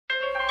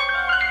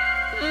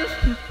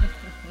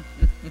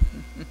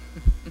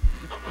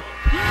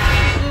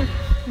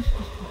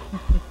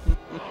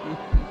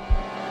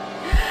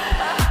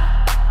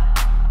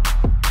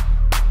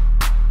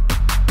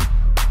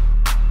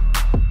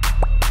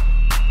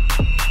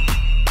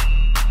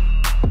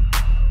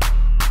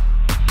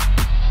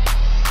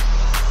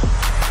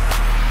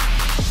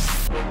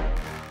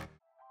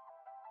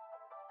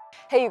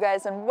Hey you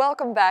guys, and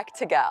welcome back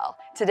to Gal.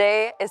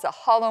 Today is a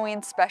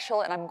Halloween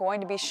special and I'm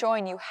going to be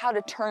showing you how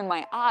to turn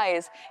my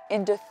eyes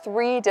into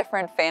 3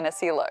 different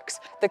fantasy looks.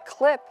 The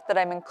clip that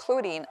I'm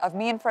including of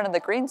me in front of the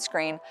green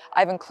screen,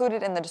 I've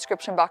included in the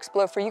description box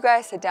below for you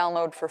guys to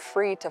download for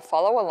free to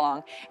follow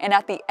along. And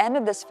at the end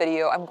of this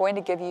video, I'm going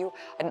to give you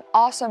an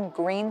awesome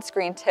green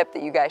screen tip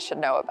that you guys should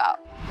know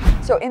about.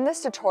 So in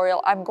this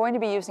tutorial, I'm going to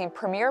be using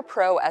Premiere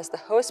Pro as the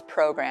host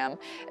program,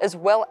 as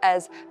well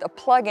as the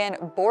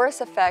plugin Boris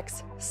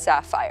Effects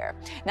Sapphire.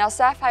 Now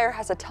Sapphire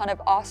has a ton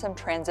of awesome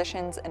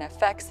transitions and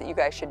effects that you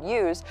guys should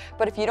use,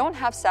 but if you don't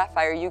have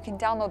Sapphire, you can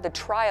download the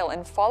trial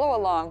and follow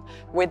along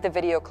with the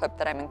video clip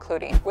that I'm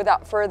including.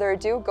 Without further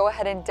ado, go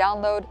ahead and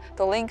download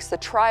the links, the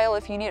trial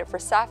if you need it for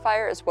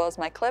Sapphire, as well as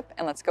my clip,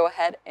 and let's go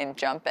ahead and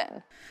jump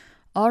in.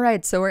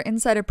 Alright, so we're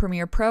inside of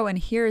Premiere Pro and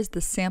here is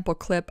the sample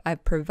clip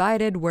I've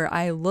provided where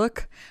I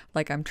look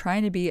like I'm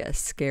trying to be a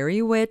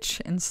scary witch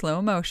in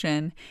slow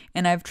motion,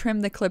 and I've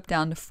trimmed the clip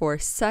down to 4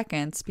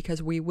 seconds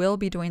because we will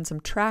be doing some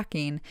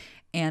tracking,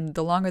 and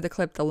the longer the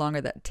clip, the longer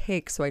that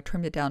takes, so I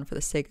trimmed it down for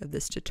the sake of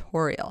this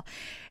tutorial.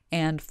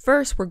 And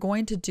first we're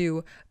going to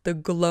do the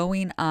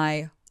glowing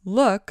eye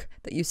look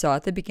that you saw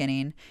at the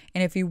beginning,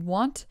 and if you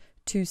want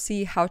to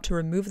see how to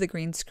remove the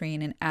green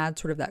screen and add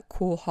sort of that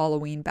cool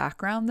Halloween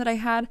background that I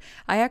had,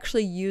 I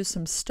actually used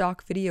some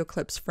stock video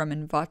clips from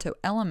Envato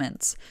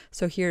Elements.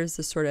 So here's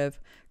the sort of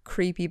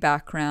creepy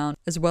background,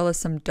 as well as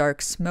some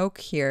dark smoke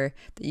here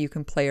that you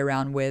can play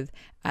around with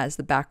as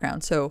the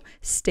background. So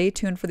stay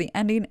tuned for the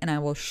ending and I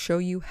will show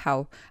you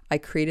how I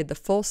created the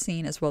full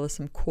scene as well as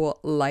some cool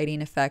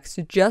lighting effects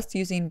just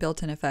using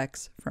built-in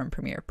effects from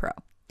Premiere Pro.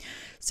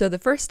 So the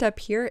first step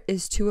here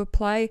is to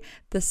apply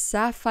the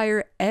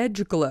Sapphire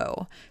Edge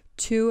Glow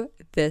to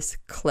this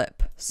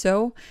clip.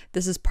 So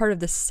this is part of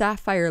the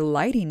Sapphire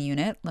lighting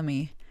unit. Let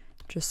me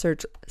just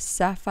search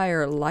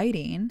Sapphire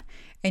lighting,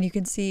 and you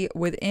can see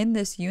within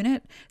this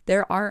unit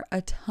there are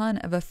a ton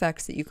of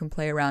effects that you can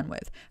play around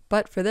with.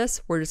 But for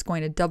this, we're just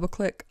going to double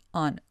click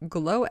on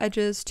glow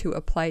edges to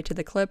apply to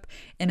the clip,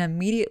 and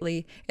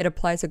immediately it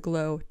applies a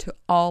glow to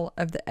all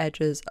of the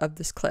edges of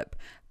this clip.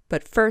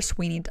 But first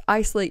we need to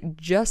isolate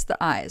just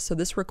the eyes, so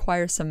this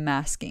requires some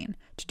masking.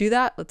 To do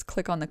that, let's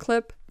click on the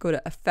clip, go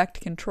to Effect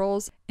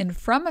Controls, and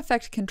from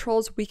Effect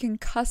Controls we can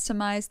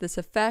customize this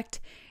effect,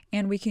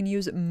 and we can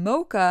use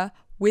Mocha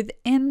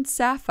within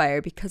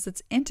Sapphire because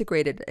it's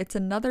integrated. It's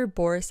another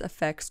Boris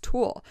Effects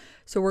tool.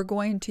 So we're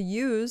going to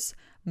use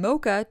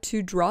Mocha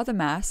to draw the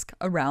mask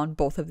around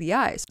both of the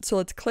eyes. So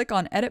let's click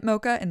on Edit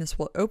Mocha and this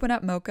will open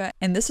up Mocha,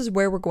 and this is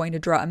where we're going to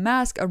draw a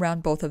mask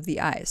around both of the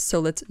eyes. So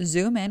let's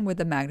zoom in with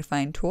the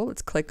magnifying tool.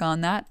 Let's click on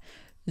that,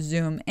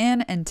 zoom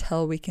in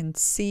until we can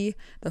see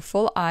the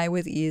full eye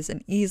with ease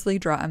and easily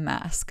draw a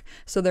mask.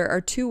 So there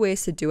are 2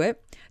 ways to do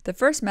it. The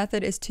first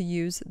method is to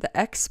use the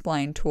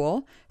x-spline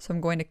tool. So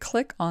I'm going to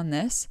click on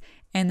this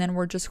and then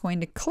we're just going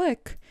to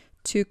click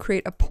to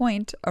create a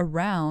point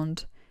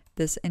around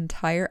this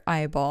entire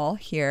eyeball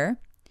here,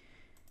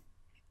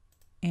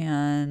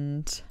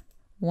 and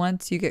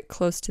once you get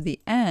close to the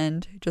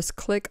end, just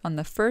click on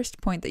the first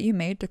point that you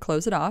made to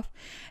close it off.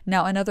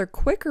 Now another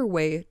quicker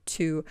way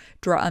to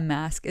draw a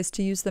mask is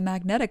to use the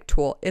magnetic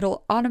tool.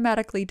 It'll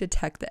automatically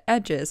detect the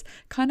edges,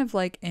 kind of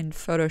like in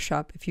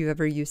Photoshop if you've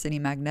ever used any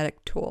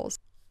magnetic tools.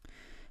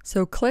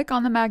 So click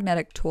on the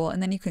magnetic tool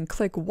and then you can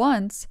click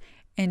once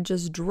and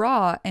just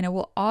draw and it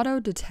will auto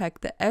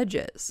detect the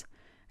edges.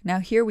 Now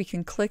here we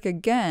can click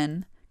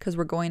again because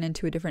we're going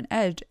into a different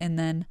edge and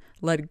then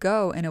let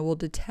go and it will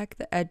detect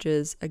the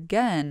edges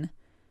again,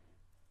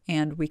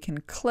 and we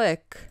can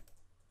click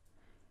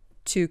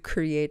to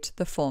create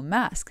the full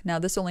mask. Now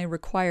this only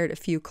required a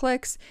few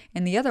clicks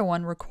and the other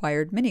one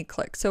required many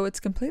clicks, so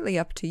it's completely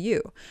up to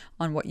you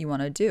on what you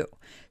want to do.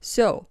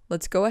 So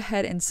let's go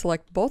ahead and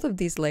select both of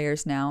these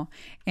layers now,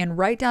 and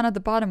right down at the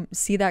bottom,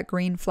 see that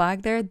green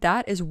flag there?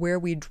 That is where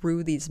we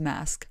drew these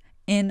masks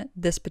in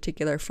this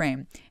particular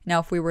frame. Now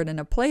if we were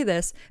to play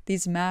this,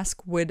 these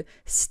masks would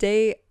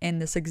stay in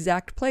this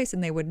exact place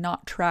and they would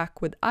not track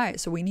with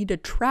eyes. So we need to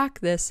track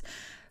this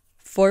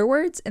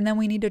forwards and then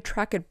we need to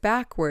track it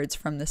backwards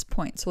from this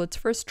point. So let's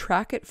first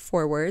track it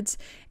forwards,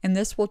 and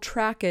this will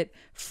track it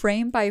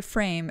frame by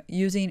frame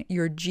using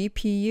your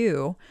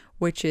GPU,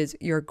 which is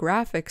your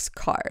graphics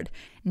card.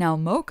 Now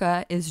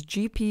Mocha is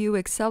GPU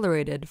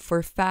accelerated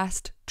for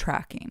fast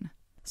tracking.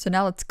 So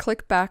now let's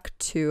click back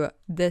to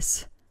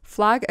this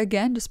flag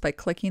again just by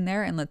clicking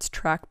there, and let's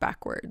track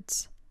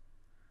backwards.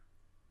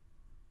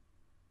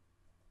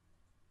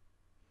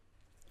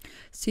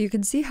 So you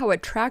can see how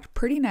it tracked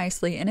pretty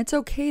nicely, and it's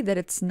okay that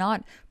it's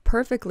not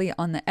perfectly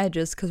on the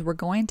edges because we're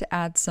going to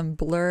add some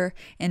blur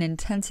and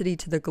intensity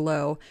to the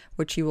glow,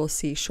 which you will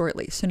see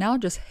shortly. So now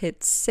just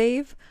hit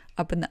save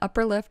up in the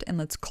upper left and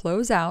let's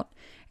close out,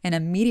 and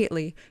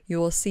immediately you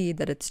will see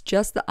that it's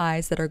just the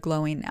eyes that are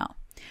glowing now.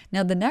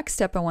 Now the next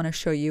step I want to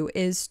show you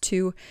is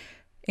to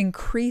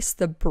increase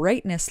the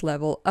brightness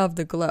level of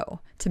the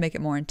glow to make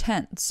it more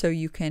intense. So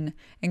you can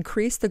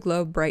increase the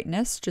glow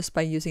brightness just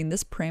by using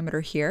this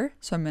parameter here.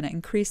 So I'm going to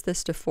increase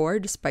this to 4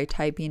 just by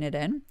typing it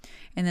in,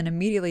 and then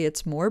immediately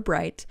it's more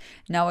bright.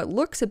 Now it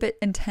looks a bit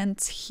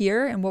intense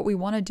here, and what we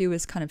want to do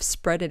is kind of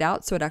spread it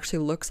out so it actually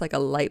looks like a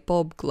light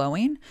bulb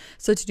glowing.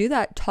 So to do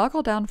that,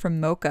 toggle down from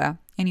Mocha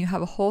and you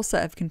have a whole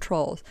set of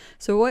controls.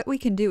 So what we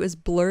can do is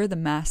blur the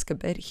mask a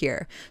bit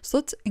here. So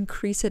let's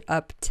increase it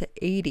up to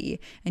 80,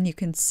 and you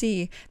can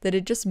see that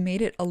it just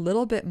made it a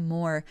little bit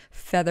more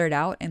feathered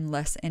out and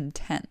less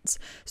intense.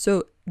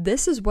 So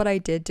this is what I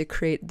did to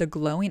create the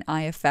glowing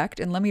eye effect,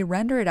 and let me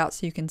render it out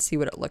so you can see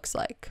what it looks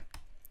like.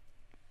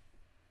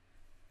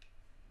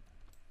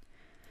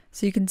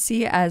 So you can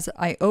see as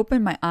I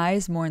open my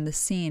eyes more in the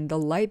scene, the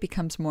light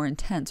becomes more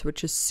intense,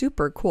 which is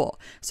super cool.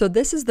 So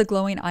this is the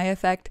glowing eye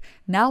effect.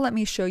 Now let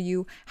me show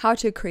you how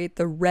to create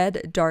the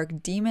red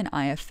dark demon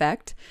eye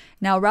effect.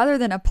 Now rather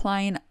than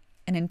applying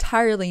an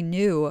entirely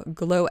new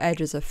glow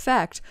edges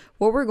effect,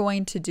 what we're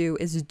going to do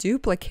is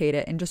duplicate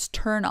it and just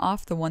turn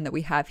off the one that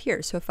we have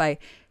here. So if I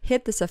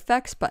hit this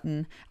effects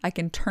button, I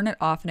can turn it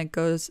off and it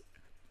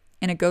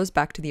goes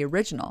back to the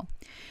original.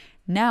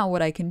 Now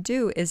what I can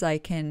do is I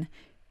can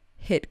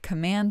hit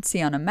Command C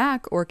on a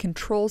Mac or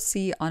Control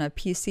C on a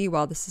PC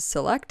while this is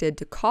selected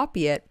to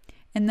copy it,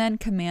 and then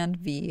Command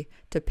V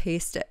to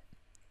paste it.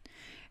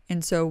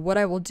 And so what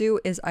I will do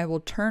is I will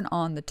turn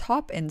on the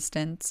top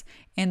instance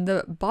and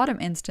the bottom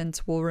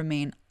instance will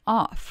remain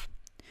off.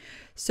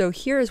 So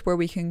here is where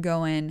we can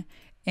go in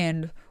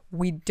and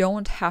we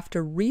don't have to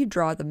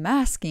redraw the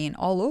masking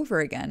all over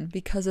again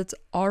because it's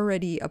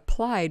already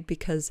applied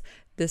because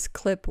this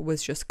clip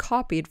was just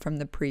copied from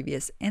the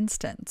previous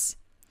instance.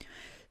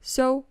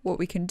 So what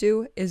we can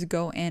do is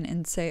go in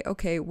and say,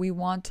 okay, we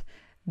want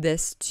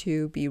this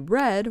to be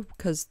red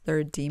because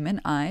they're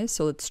demon eyes.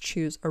 So let's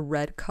choose a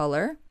red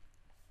color.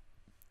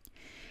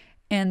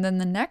 And then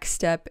the next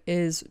step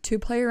is to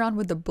play around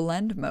with the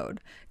blend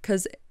mode,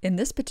 because in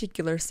this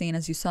particular scene,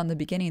 as you saw in the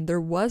beginning,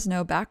 there was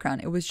no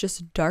background. It was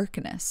just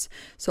darkness.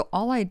 So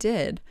all I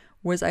did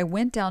was I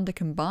went down to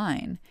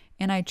combine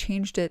and I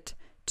changed it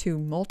to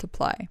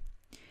multiply.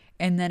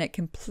 And then it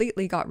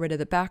completely got rid of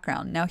the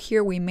background. Now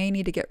here we may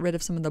need to get rid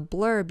of some of the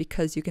blur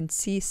because you can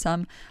see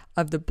some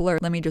of the blur.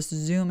 Let me just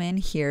zoom in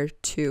here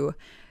to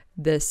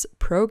this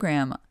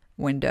program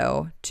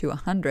window to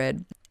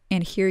 100.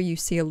 And here you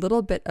see a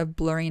little bit of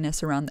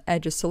blurriness around the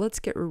edges. So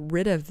let's get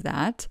rid of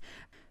that.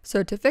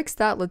 So to fix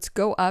that, let's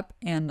go up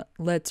and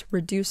let's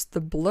reduce the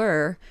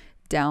blur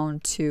down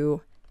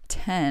to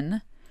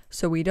 10.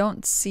 So we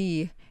don't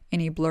see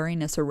any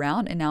blurriness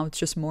around, and now it's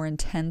just more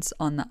intense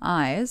on the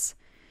eyes.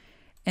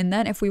 And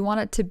then if we want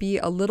it to be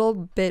a little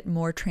bit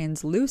more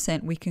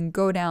translucent, we can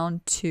go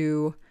down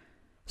to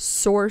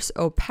source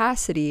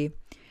opacity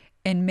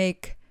and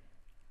make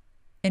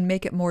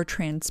it more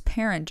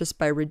transparent just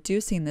by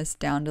reducing this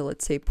down to,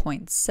 let's say,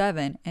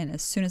 0.7. And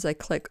as soon as I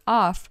click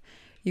off,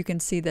 you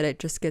can see that it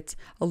just gets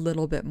a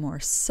little bit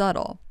more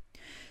subtle.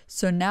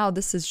 So now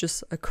this is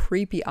just a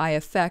creepy eye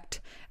effect,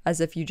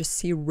 as if you just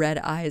see red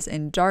eyes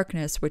in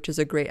darkness, which is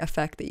a great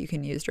effect that you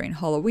can use during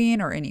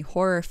Halloween or any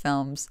horror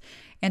films.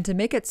 And to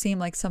make it seem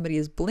like somebody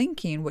is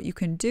blinking, what you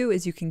can do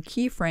is you can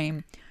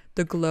keyframe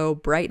the glow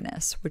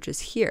brightness, which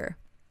is here.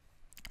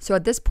 So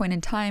at this point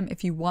in time,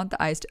 if you want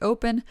the eyes to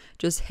open,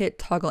 just hit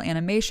toggle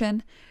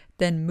animation,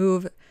 then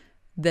move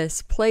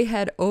this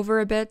playhead over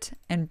a bit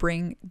and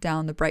bring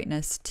down the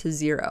brightness to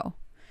 0.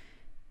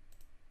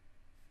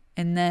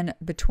 And then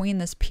between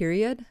this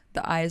period,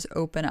 the eyes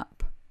open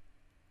up,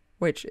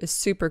 which is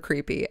super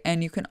creepy.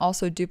 And you can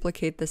also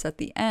duplicate this at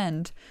the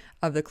end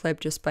of the clip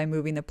just by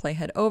moving the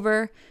playhead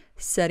over,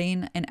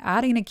 setting and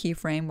adding a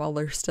keyframe while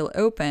they're still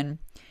open,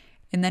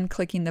 and then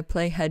clicking the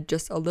playhead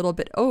just a little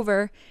bit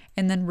over,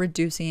 and then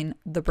reducing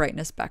the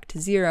brightness back to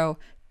 0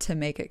 to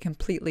make it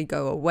completely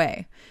go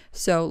away.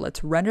 So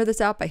let's render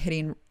this out by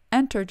hitting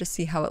enter to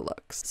see how it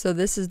looks. So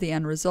this is the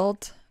end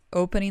result,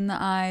 opening the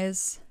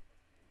eyes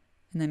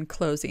and then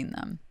closing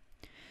them.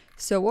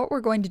 So what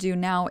we're going to do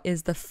now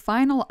is the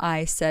final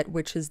eye set,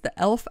 which is the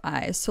elf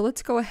eyes. So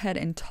let's go ahead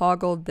and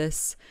toggle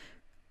this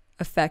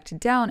effect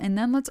down, and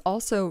then let's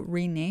also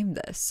rename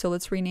this. So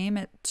let's rename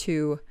it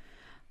to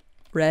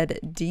Red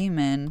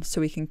Demon so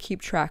we can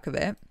keep track of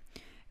it.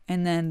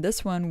 And then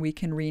this one we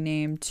can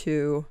rename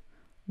to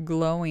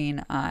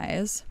Glowing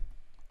Eyes.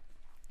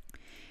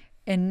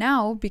 And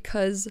now,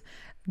 because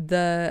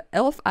the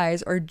elf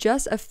eyes are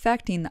just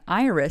affecting the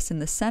iris in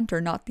the center,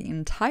 not the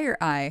entire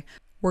eye,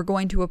 we're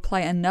going to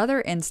apply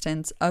another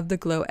instance of the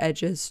glow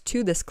edges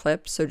to this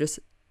clip. So just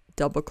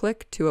double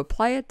click to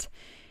apply it.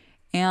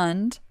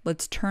 And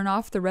let's turn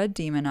off the red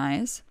demon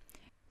eyes.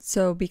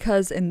 So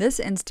because in this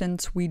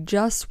instance, we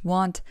just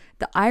want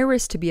the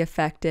iris to be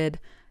affected,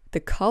 the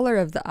color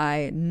of the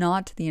eye,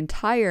 not the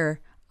entire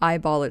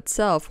eyeball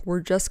itself, we're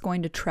just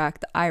going to track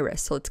the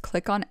iris. So let's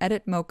click on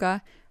Edit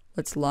Mocha.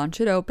 Let's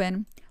launch it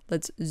open.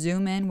 Let's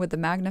zoom in with the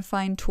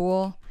magnifying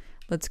tool.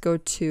 Let's go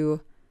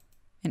to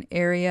an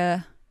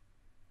area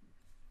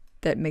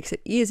that makes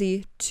it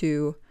easy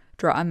to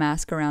draw a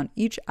mask around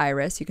each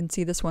iris. You can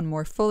see this one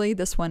more fully.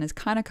 This one is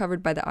kind of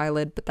covered by the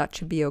eyelid, but that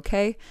should be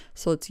okay.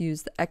 So let's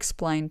use the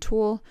x-spline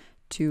tool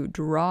to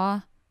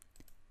draw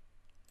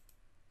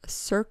a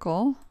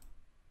circle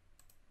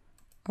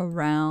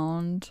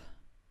around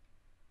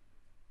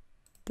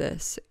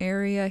this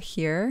area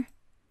here.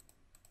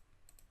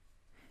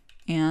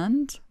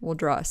 And we'll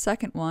draw a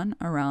second one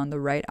around the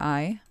right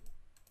eye.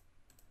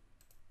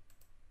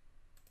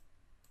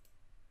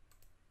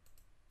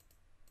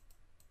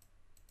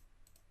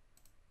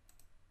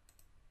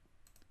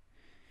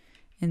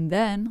 And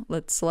then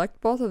let's select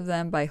both of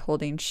them by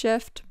holding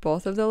Shift,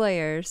 both of the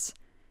layers,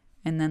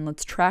 and then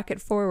let's track it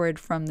forward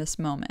from this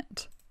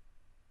moment.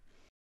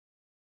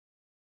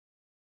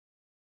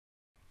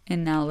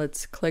 And now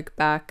let's click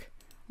back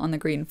on the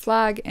green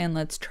flag and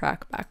let's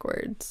track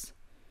backwards.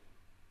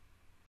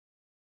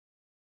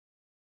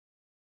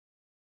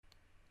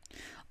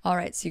 All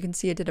right, so you can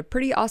see it did a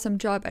pretty awesome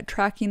job at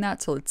tracking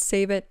that. So let's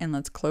save it and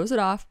let's close it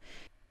off.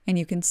 And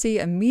you can see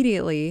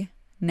immediately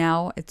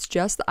now it's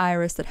just the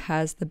iris that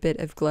has the bit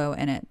of glow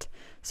in it.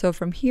 So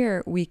from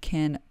here, we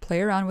can play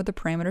around with the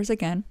parameters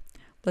again.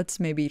 Let's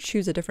maybe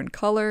choose a different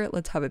color.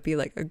 Let's have it be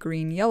like a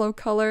green-yellow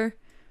color.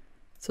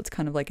 So it's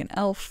kind of like an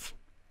elf.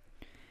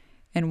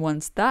 And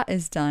once that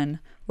is done,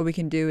 what we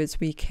can do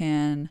is we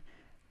can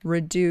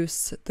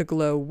reduce the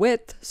glow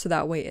width so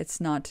that way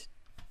it's not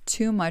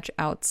too much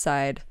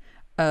outside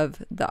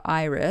of the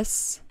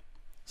iris.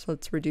 So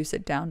let's reduce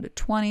it down to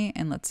 20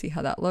 and let's see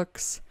how that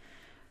looks.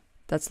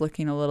 That's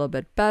looking a little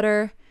bit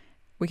better.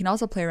 We can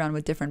also play around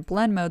with different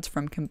blend modes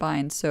from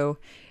combine. So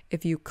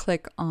if you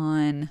click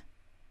on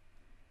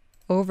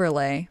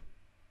overlay,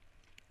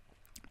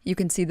 you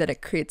can see that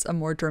it creates a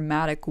more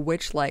dramatic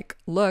witch-like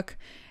look.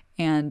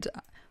 And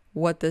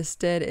what this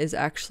did is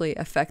actually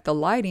affect the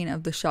lighting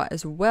of the shot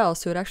as well.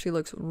 So it actually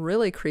looks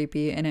really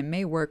creepy and it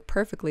may work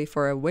perfectly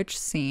for a witch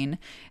scene.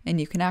 And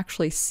you can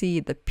actually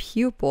see the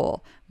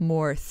pupil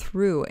more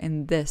through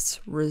in this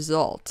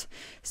result.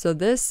 So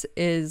this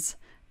is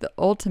the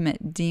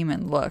ultimate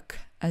demon look,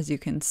 as you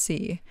can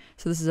see.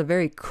 So this is a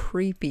very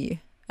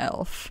creepy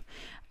elf.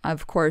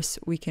 Of course,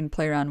 we can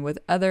play around with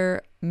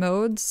other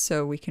modes.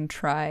 So we can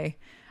try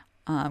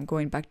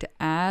going back to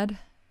add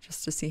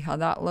just to see how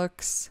that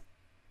looks.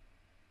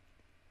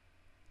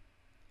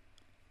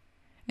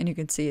 And you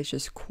can see it's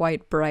just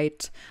quite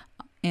bright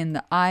in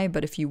the eye.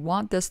 But if you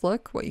want this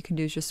look, what you can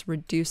do is just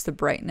reduce the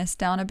brightness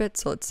down a bit.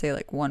 So let's say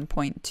like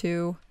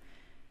 1.2.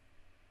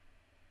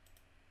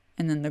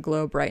 And then the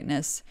glow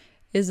brightness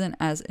isn't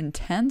as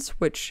intense,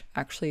 which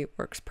actually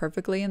works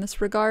perfectly in this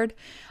regard.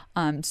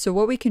 So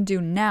what we can do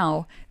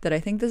now that I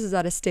think this is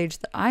at a stage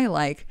that I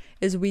like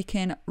is we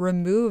can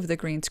remove the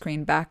green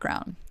screen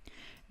background.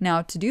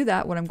 Now to do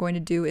that, what I'm going to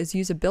do is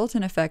use a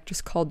built-in effect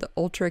just called the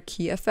Ultra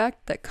Key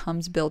effect that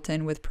comes built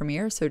in with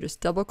Premiere. So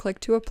just double click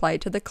to apply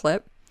it to the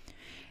clip.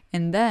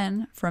 And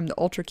then from the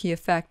Ultra Key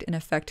effect in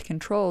Effect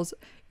Controls,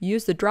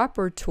 use the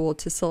dropper tool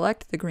to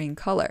select the green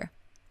color.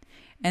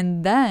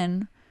 And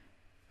then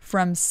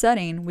from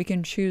setting, we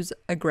can choose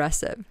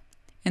aggressive.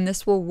 And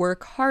this will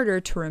work harder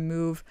to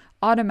remove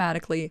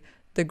automatically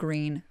the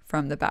green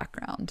from the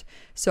background.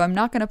 So I'm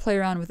not going to play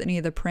around with any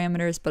of the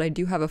parameters, but I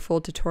do have a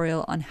full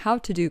tutorial on how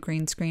to do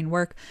green screen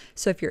work.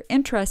 So if you're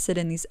interested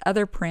in these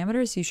other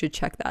parameters, you should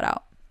check that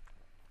out.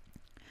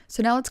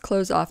 So now let's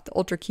close off the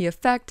Ultra Key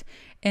effect.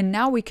 And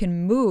now we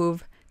can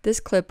move this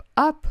clip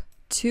up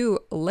 2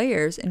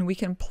 layers and we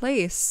can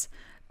place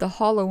the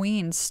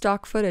Hellowween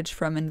stock footage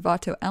from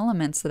Envato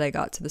Elements that I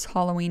got. So this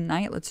Helloween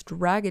night, let's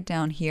drag it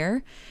down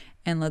here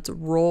and let's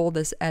roll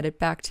this edit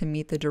back to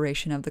meet the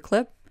duration of the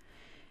clip.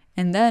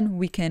 And then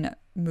we can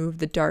move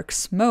the dark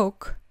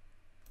smoke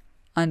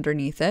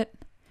underneath it.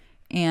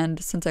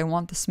 And since I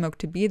want the smoke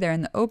to be there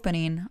in the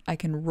opening, I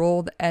can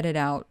roll the edit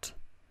out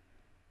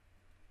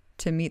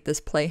to meet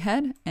this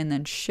playhead and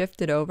then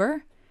shift it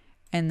over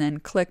and then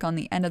click on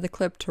the end of the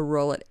clip to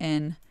roll it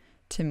in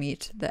to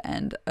meet the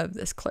end of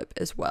this clip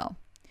as well.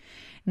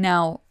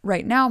 Now,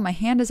 right now my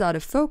hand is out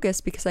of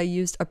focus because I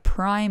used a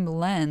prime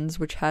lens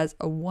which has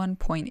a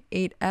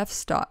 1.8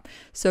 f-stop.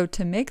 So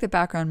to make the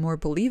background more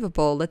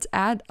believable, let's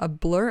add a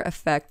blur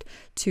effect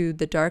to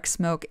the dark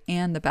smoke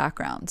and the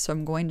background. So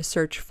I'm going to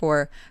search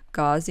for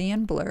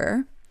Gaussian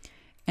blur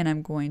and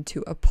I'm going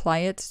to apply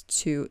it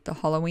to the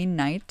Helloween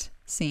night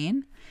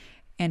scene.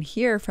 And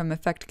here from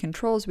Effect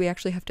Controls, we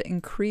actually have to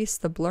increase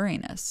the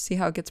blurriness. See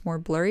how it gets more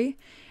blurry?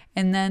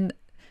 And then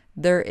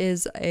there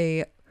is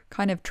a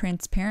kind of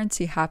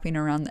transparency happening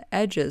around the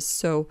edges.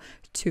 So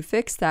to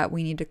fix that,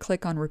 we need to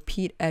click on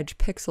Repeat Edge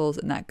Pixels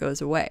and that goes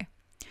away.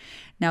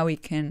 Now we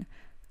can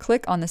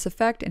click on this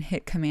effect and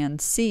hit Command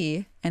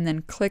C, and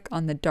then click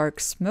on the dark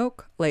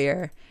smoke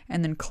layer,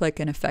 and then click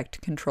in Effect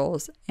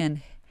Controls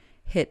and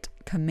hit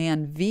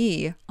Command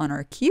V on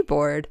our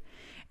keyboard,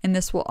 and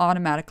this will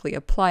automatically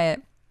apply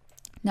it.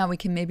 Now we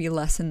can maybe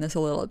lessen this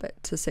a little bit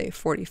to say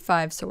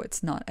 45 so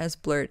it's not as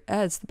blurred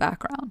as the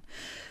background.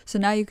 So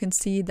now you can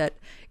see that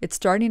it's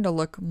starting to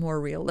look more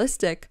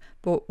realistic,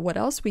 but what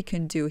else we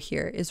can do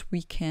here is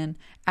we can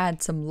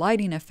add some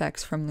lighting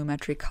effects from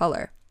Lumetri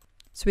Color.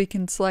 So we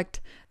can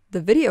select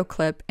the video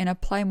clip and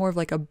apply more of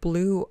like a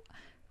blue,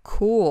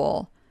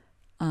 cool,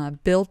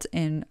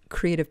 built-in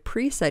creative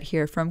preset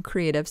here from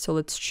Creative. So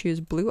let's choose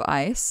Blue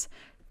Ice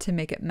to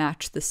make it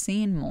match the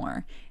scene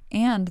more.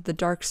 And the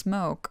dark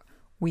smoke,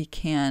 we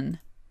can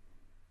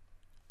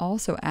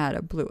also add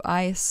a blue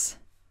ice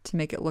to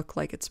make it look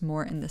like it's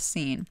more in the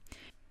scene.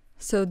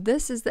 So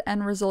this is the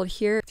end result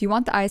here. If you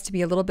want the eyes to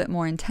be a little bit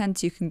more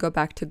intense, you can go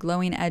back to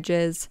glowing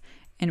edges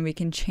and we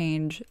can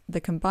change the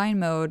combine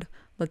mode,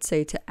 let's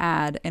say to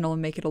add, and it'll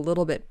make it a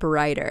little bit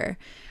brighter.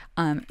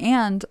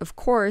 And of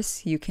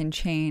course you can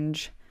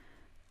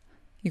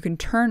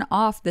turn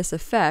off this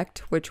effect,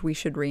 which we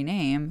should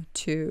rename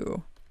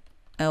to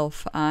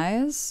elf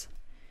eyes.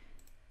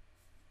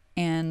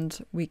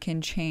 And we can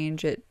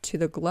change it to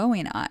the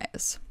glowing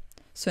eyes.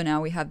 So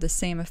now we have the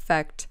same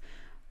effect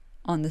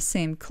on the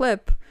same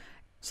clip.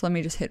 So let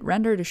me just hit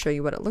render to show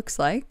you what it looks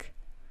like.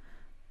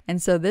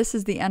 And so this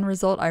is the end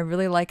result. I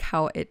really like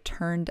how it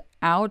turned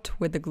out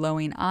with the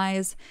glowing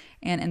eyes,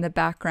 and in the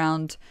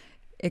background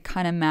it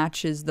kind of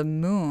matches the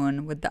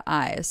moon with the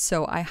eyes.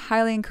 So I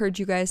highly encourage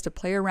you guys to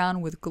play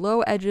around with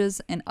glow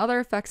edges and other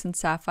effects in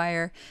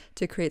Sapphire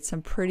to create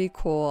some pretty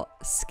cool,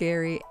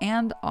 scary,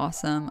 and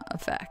awesome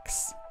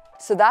effects.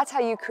 So that's how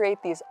you create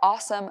these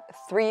awesome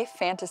 3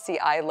 fantasy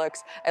eye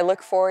looks. I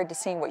look forward to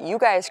seeing what you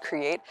guys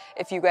create.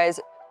 If you guys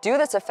do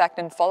this effect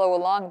and follow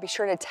along, be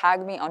sure to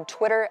tag me on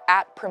Twitter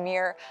at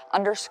Premier_gal,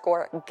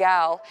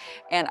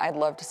 and I'd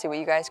love to see what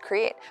you guys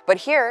create. But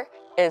here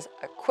is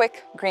a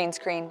quick green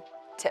screen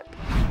tip.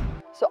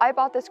 So I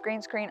bought this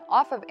green screen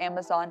off of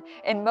Amazon,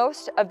 and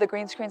most of the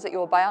green screens that you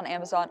will buy on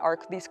Amazon are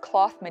these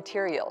cloth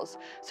materials.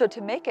 So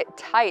to make it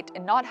tight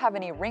and not have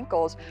any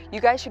wrinkles, you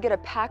guys should get a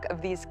pack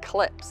of these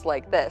clips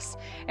like this.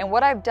 And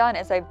what I've done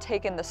is I've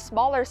taken the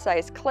smaller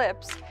size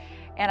clips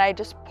and I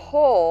just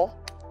pull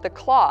the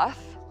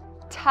cloth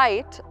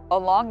tight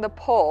along the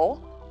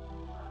pole,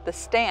 the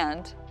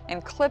stand,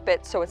 and clip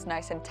it so it's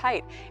nice and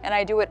tight. And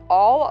I do it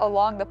all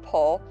along the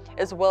pole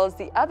as well as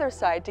the other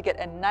side to get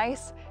a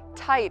nice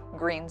tight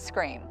green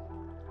screen.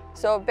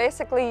 So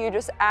basically you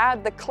just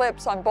add the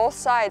clips on both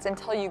sides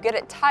until you get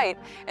it tight,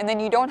 and then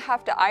you don't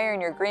have to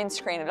iron your green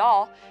screen at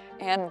all,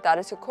 and that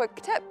is a quick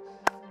tip.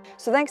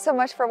 So thanks so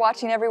much for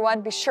watching,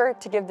 everyone. Be sure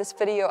to give this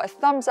video a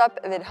thumbs up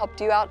if it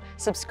helped you out,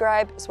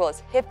 subscribe, as well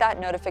as hit that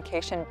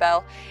notification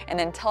bell, and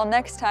until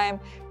next time,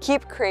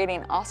 keep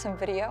creating awesome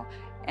video,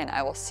 and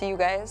I will see you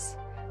guys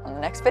on the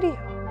next video.